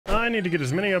need to get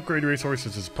as many upgrade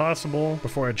resources as possible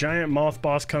before a giant moth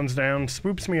boss comes down,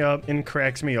 swoops me up, and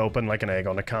cracks me open like an egg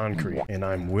on the concrete. And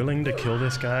I'm willing to kill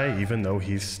this guy even though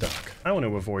he's stuck. I want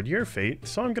to avoid your fate,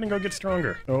 so I'm gonna go get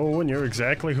stronger. Oh, and you're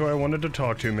exactly who I wanted to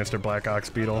talk to, Mr. Black Ox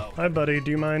Beetle. Hi, buddy.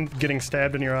 Do you mind getting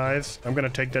stabbed in your eyes? I'm gonna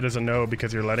take that as a no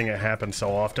because you're letting it happen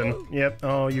so often. Yep.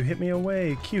 Oh, you hit me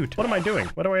away. Cute. What am I doing?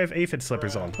 Why do I have aphid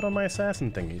slippers on? Put on my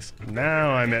assassin thingies.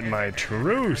 Now I'm at my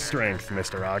true strength,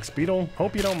 Mr. Ox Beetle.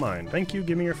 Hope you don't mind. Thank you.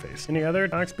 Give me your face. Any other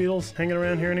Ox Beetles hanging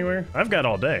around here anywhere? I've got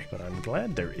all day, but I'm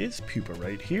glad there is pupa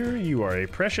right here. You are a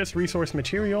precious resource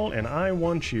material, and I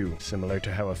want you. Similar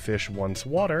to how a fish wants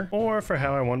water, or for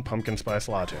how I want pumpkin spice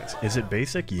lattes. Is it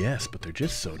basic? Yes, but they're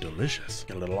just so delicious.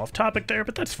 Get a little off topic there,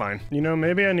 but that's fine. You know,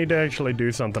 maybe I need to actually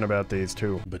do something about these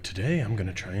too. But today I'm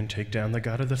gonna try and take down the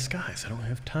god of the skies. I don't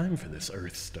have time for this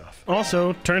earth stuff.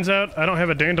 Also, turns out I don't have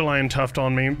a dandelion tuft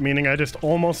on me, meaning I just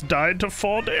almost died to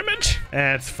fall damage.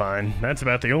 That's fine. That's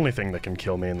about the only thing that can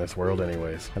kill me in this world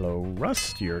anyways. Hello,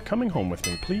 Rust. You're coming home with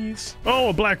me, please. Oh,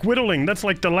 a black whittling. That's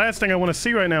like the last thing I want to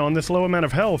see right now on this low amount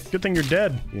of health. Good thing you're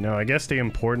dead. You know, I guess the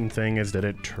important thing is that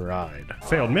it tried.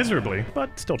 Failed miserably,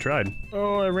 but still tried.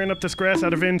 Oh, I ran up this grass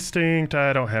out of instinct.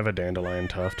 I don't have a dandelion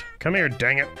tuft. Come here,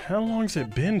 dang it. How long's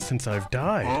it been since I've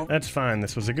died? That's fine.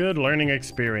 This was a good learning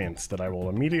experience that I will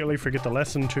immediately forget the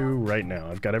lesson to right now.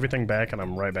 I've got everything back and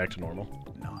I'm right back to normal.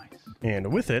 Nice.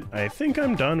 And with it, I think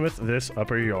I'm done with this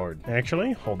upper yard.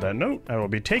 Actually, hold that note. I will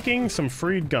be taking some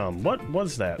freed gum. What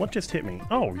was that? What just hit me?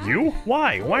 Oh, you?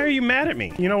 Why? Why are you mad at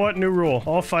me? You know what? New rule.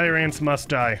 All fire ants must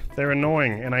die. They're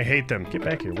annoying, and I hate them. Get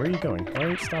back here. Where are you going? All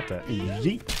right, stop that.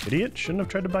 Yeet. Idiot. Shouldn't have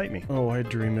tried to bite me. Oh, I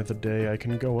dream of the day I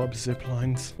can go up zip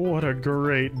lines. What a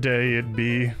great day it'd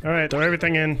be. All right, throw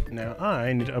everything in. Now,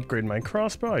 I need to upgrade my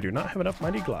crossbow. I do not have enough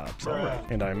mighty globs. All right.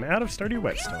 And I'm out of sturdy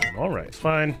whetstone. All right. It's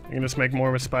fine. I can just make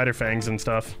more with spider fangs and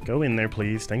stuff. Go in there,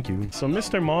 please. Thank you. So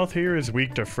Mr. Moth here is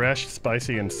weak to fresh,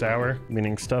 spicy, and sour,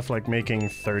 meaning stuff like making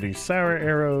 30 sour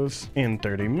arrows and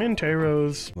 30 mint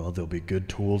arrows. Well, they'll be good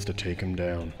tools to take him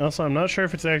down. Also, I'm not sure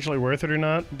if it's actually worth it or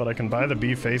not, but I can buy the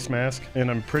bee face mask, and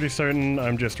I'm pretty certain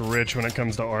I'm just rich when it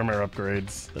comes to armor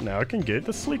upgrades. But now I can get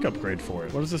the sleek upgrade for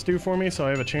it. What does this do for me? So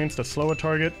I have a chance to slow a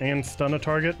target and stun a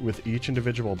target with each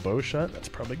individual bow shot. That's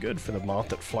probably good for the moth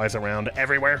that flies around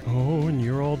everywhere. Oh, and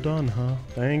you're all done, huh?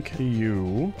 Thank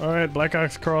you. All right, Black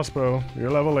Ox crossbow. You're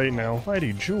level 8 now.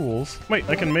 Mighty jewels. Wait,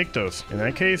 I can make those. In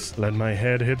that case, let my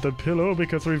head hit the pillow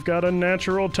because we've got a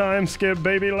natural time skip,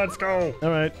 baby. Let's go. All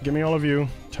right, give me all of you.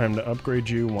 Time to upgrade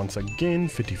you once again.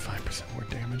 55% more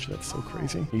damage. That's so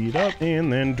crazy. Eat up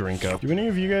and then drink up. Do any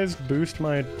of you guys boost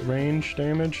my range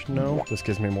damage? No? This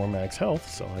gives me more max health,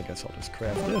 so I guess I'll just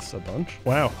craft this a bunch.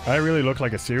 Wow, I really look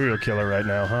like a serial killer right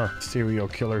now, huh? Serial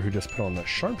killer who just put on the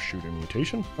sharpshooter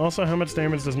mutation. Also, how much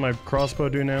damage does my crossbow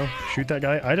do now? Shoot that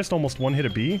guy? I just almost one-hit a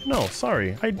bee? No,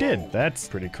 sorry. I did. That's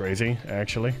pretty crazy,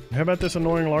 actually. How about this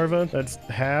annoying larva? That's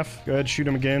half. Go ahead, shoot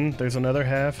him again. There's another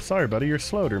half. Sorry, buddy, you're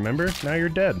slowed, remember? Now you're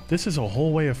dead. This is a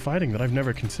whole way of fighting that I've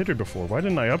never considered before. Why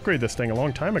didn't I upgrade this thing a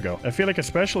long time ago? I feel like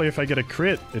especially if I get a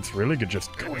crit, it's really good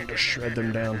just going to shred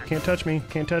them down. Can't touch me.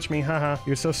 Can't touch me. Haha.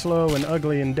 You're so slow and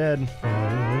ugly and dead.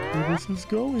 I like where this is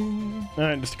going.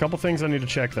 Alright, just a couple things I need to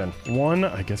check then. 1,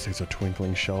 I guess there's a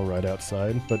twinkling shell right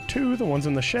outside. But 2, the ones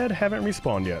in the shed haven't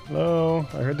respawned yet. Hello?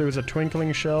 I heard there was a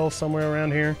twinkling shell somewhere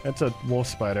around here. That's a wolf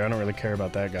spider. I don't really care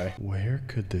about that guy. Where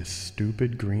could this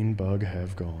stupid green bug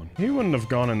have gone? He wouldn't have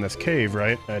gone in this cave,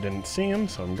 right? I didn't see him,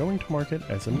 so I'm going to mark it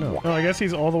as a no. Oh, I guess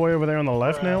he's all the way over there on the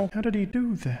left now? How did he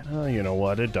do that? Oh, you know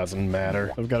what? It doesn't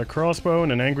matter. I've got a crossbow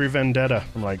and an angry vendetta.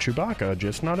 I'm like Chewbacca,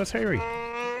 just not as hairy.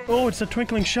 Oh, it's the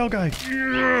twinkling shell guy.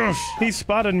 Yes! He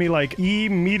spotted me like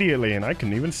immediately and I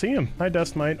couldn't even see him. Hi,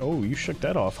 Dust Mite. Oh, you shook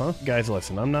that off, huh? Guys,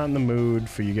 listen, I'm not in the mood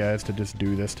for you guys to just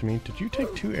do this to me. Did you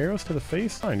take 2 arrows to the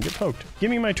face? Fine, get poked.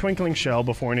 Give me my twinkling shell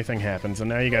before anything happens, and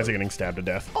now you guys are getting stabbed to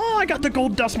death. Oh, I got the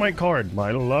gold Dust Mite card. My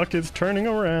luck is turning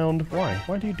around. Why?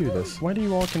 Why do you do this? Why do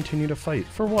you all continue to fight?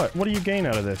 For what? What do you gain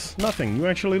out of this? Nothing. You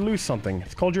actually lose something.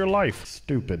 It's called your life.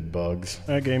 Stupid bugs.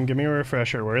 Alright, game, give me a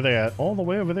refresher. Where are they at? All the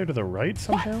way over there to the right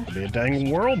somehow? I'll be a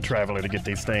dang world traveler to get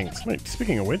these things. Wait,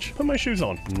 speaking of which, put my shoes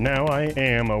on. Now I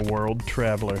am a world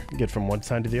traveler. Get from one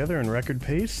side to the other in record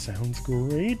pace. Sounds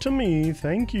great to me.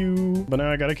 Thank you. But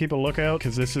now I gotta keep a lookout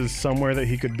because this is somewhere that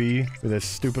he could be with this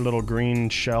stupid little green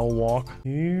shell walk.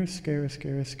 Here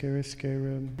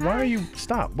Scarab. Why are you...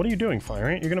 Stop. What are you doing, Fire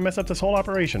Ant? You're gonna mess up this whole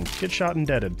operation. Get shot and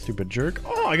deaded, stupid jerk.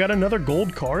 Oh, I got another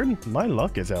gold card? My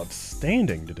luck is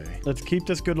outstanding today. Let's keep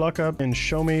this good luck up and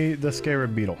show me the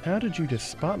Scarab Beetle. How did you just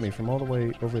spot me from all the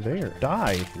way over there?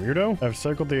 Die, weirdo. I've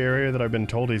circled the area that I've been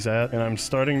told he's at, and I'm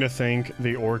starting to think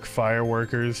the orc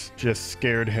fireworkers just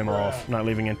scared him off. Not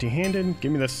leaving empty-handed.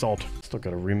 Give me this salt. Still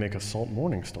gotta remake a Salt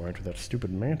Morningstar after that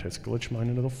stupid mantis glitched mine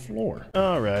into the floor.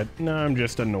 Alright, now I'm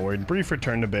just annoyed. Brief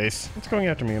return to base. What's going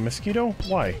after me? A mosquito?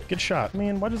 Why? Get shot.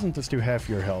 Man, why doesn't this do half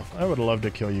your health? I would love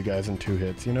to kill you guys in 2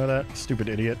 hits. You know that? Stupid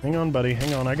idiot. Hang on, buddy.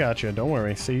 Hang on, I got you. Don't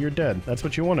worry. See, you're dead. That's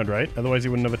what you wanted, right? Otherwise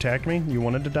you wouldn't have attacked me? You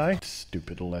wanted to die?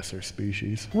 Stupid lesser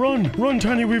species. Run! Run,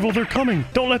 Tiny Weevil! They're coming!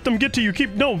 Don't let them get to you!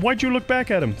 No! Why'd you look back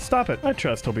at him? Stop it. I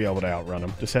trust he'll be able to outrun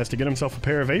him. Just has to get himself a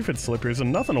pair of aphid slippers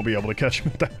and nothing will be able to catch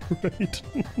him at that rate.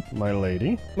 My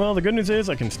lady. Well, the good news is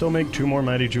I can still make 2 more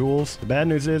mighty jewels. The bad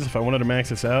news is if I wanted to max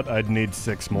this out, I'd need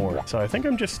 6 more. So I think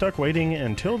I'm just stuck waiting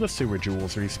until the sewer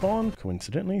jewels respawn.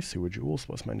 Coincidentally, sewer jewels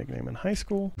was my nickname in high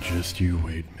school. Just you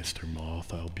wait, Mr.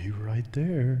 Moth. I'll be right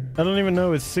there. I don't even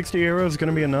know. Is 60 arrows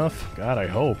gonna be enough? God, I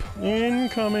hope.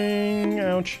 Incoming.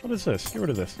 Ouch. What is this? Get rid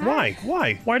of this. Why?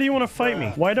 Why? Why do you want to fight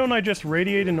me? Why don't I just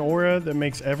radiate an aura that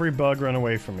makes every bug run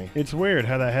away from me? It's weird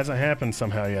how that hasn't happened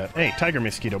somehow yet. Hey, tiger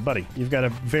mosquito, buddy. You've got a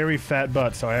very fat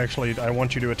butt, so I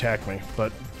want you to attack me.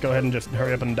 But go ahead and just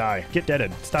hurry up and die. Get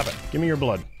deaded. Stop it. Give me your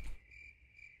blood.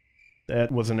 That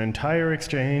was an entire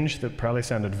exchange that probably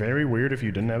sounded very weird if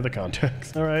you didn't have the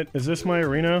context. All right, is this my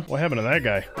arena? What happened to that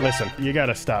guy? Listen, you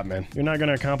gotta stop, man. You're not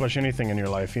gonna accomplish anything in your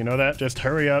life, you know that? Just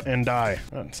hurry up and die.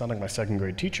 Oh, it sounds like my 2nd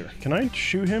grade teacher. Can I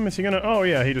shoot him? Is he gonna... Oh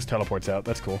yeah, he just teleports out.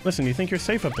 That's cool. Listen, you think you're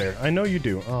safe up there? I know you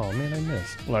do. Oh man, I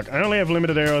missed. Look, I only have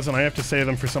limited arrows and I have to save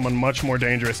them for someone much more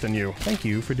dangerous than you. Thank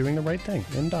you for doing the right thing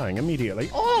and dying immediately.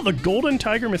 Oh, the golden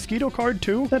tiger mosquito card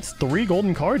too? That's 3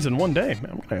 golden cards in one day.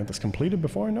 Man, I'm gonna have this completed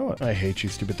before I know it. I hate you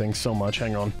stupid things so much.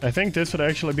 Hang on. I think this would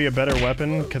actually be a better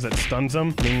weapon because it stuns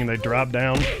them, meaning they drop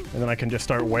down, and then I can just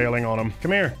start wailing on them.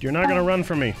 Come here. You're not gonna run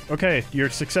from me. Okay, you're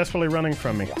successfully running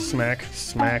from me. Smack,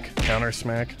 smack, counter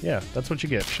smack. Yeah, that's what you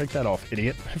get. Shake that off,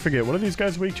 idiot. I forget, what are these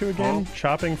guys weak to again?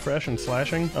 Chopping, fresh, and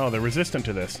slashing? Oh, they're resistant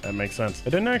to this. That makes sense. I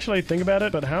didn't actually think about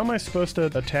it, but how am I supposed to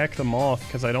attack the moth?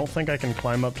 Because I don't think I can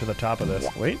climb up to the top of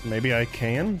this. Wait, maybe I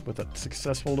can with a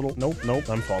successful little... Nope,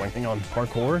 I'm falling. Hang on.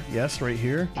 Parkour? Yes, right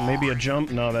here. Maybe a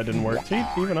jump? No, that didn't work. Is he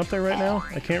even up there right now?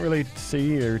 I can't really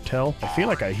see or tell. I feel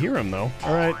like I hear him though.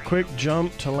 All right, quick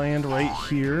jump to land right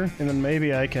here, and then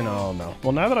maybe I can... Oh no.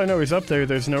 Well, now that I know he's up there,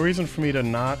 there's no reason for me to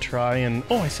not try and...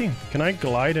 Oh, I see him. Can I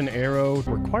glide an arrow?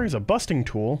 Requires a busting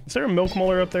tool. Is there a milk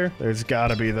molar up there? There's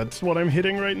gotta be. That's what I'm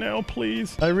hitting right now,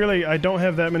 please. I don't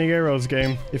have that many arrows,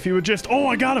 game. If you would just... Oh,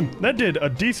 I got him. That did a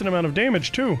decent amount of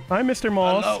damage too. Hi, Mr.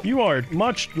 Moth. Hello. You are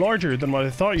much larger than what I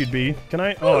thought you'd be. Can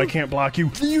I... Oh, I can't block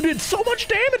you. You did so much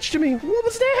damage to me. What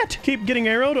was that? Keep getting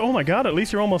arrowed? Oh my god, at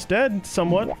least you're almost dead.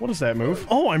 Somewhat. What is that move?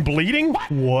 Oh, I'm bleeding?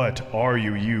 What are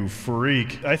you, you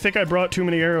freak? I think I brought too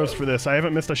many arrows for this. I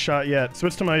haven't missed a shot yet.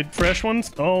 Switch to my fresh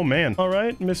ones. Oh man. All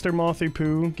right, Mr. Mothy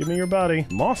Poo, give me your body.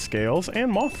 Moth scales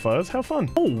and moth fuzz. How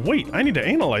fun. Oh wait, I need to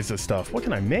analyze this stuff. What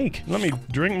can I make? Let me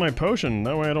drink my potion.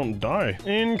 That way I don't die.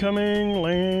 Incoming,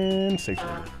 land safely.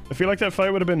 I feel like that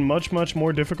fight would have been much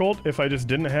more difficult if I just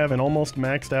didn't have an almost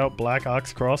maxed out Black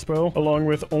Ox crossbow, along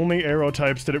with only arrow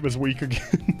types that it was weak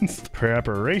against.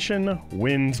 Preparation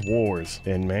wins wars.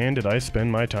 And man, did I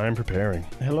spend my time preparing.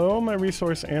 Hello, my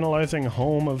resource analyzing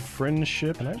home of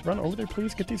friendship. Can I run over there,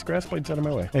 please? Get these grass blades out of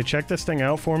my way. Hey, check this thing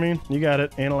out for me. You got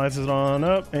it. Analyze it on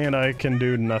up, and I can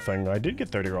do nothing. I did get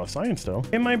 30 raw science, though.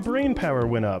 And my brain power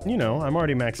went up. You know, I'm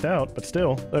already maxed out, but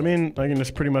still. I mean, I can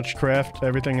just pretty much craft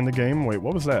everything in the game. Wait,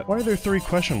 what was that? Why are there 3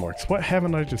 question marks? What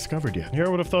haven't I discovered yet? Here I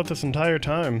would have thought this entire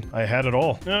time I had it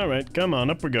all. All right, come on,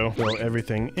 up we go. Throw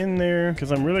everything in there,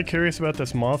 because I'm really curious about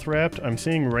this moth wrapped. I'm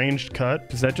seeing ranged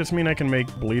cut. Does that just mean I can make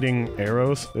bleeding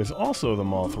arrows? There's also the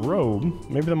moth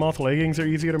robe. Maybe the moth leggings are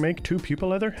easier to make. 2 pupa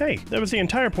leather? Hey, that was the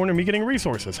entire point of me getting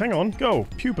resources. Hang on, go.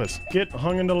 Pupas. Get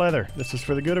hung into leather. This is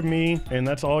for the good of me, and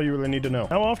that's all you really need to know.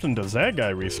 How often does that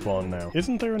guy respawn now?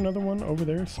 Isn't there another one over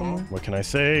there somewhere? What can I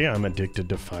say? I'm addicted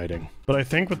to fighting. But I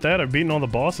think with that, I've beaten all the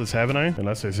bosses, haven't I?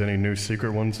 Unless there's any new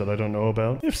secret ones that I don't know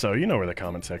about. If so, you know where the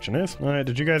comment section is. All right,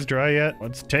 did you guys dry yet?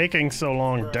 What's taking so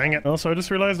long? Dang it. Also, I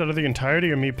just realized out of the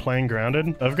entirety of me playing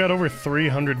Grounded, I've got over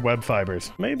 300 web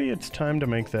fibers. Maybe it's time to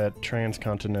make that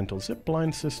transcontinental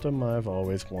zipline system I've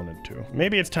always wanted to.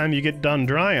 Maybe it's time you get done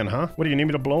drying, huh? What do you need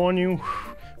me to blow on you?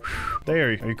 There,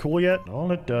 are you cool yet?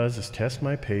 All it does is test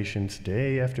my patience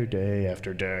day after day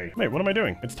after day. Wait, what am I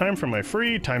doing? It's time for my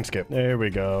free time skip. There we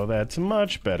go. That's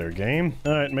much better, game.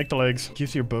 All right, make the legs.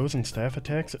 Gives your bows and staff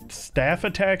attacks. Staff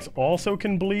attacks also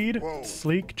can bleed. Whoa.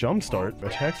 Sleek jumpstart.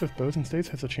 Attacks with bows and staves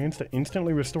has a chance to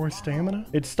instantly restore stamina.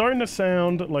 It's starting to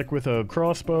sound like with a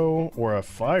crossbow or a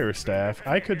fire staff,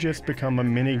 I could just become a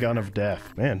minigun of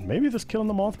death. Man, maybe this killing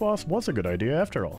the moth boss was a good idea after all.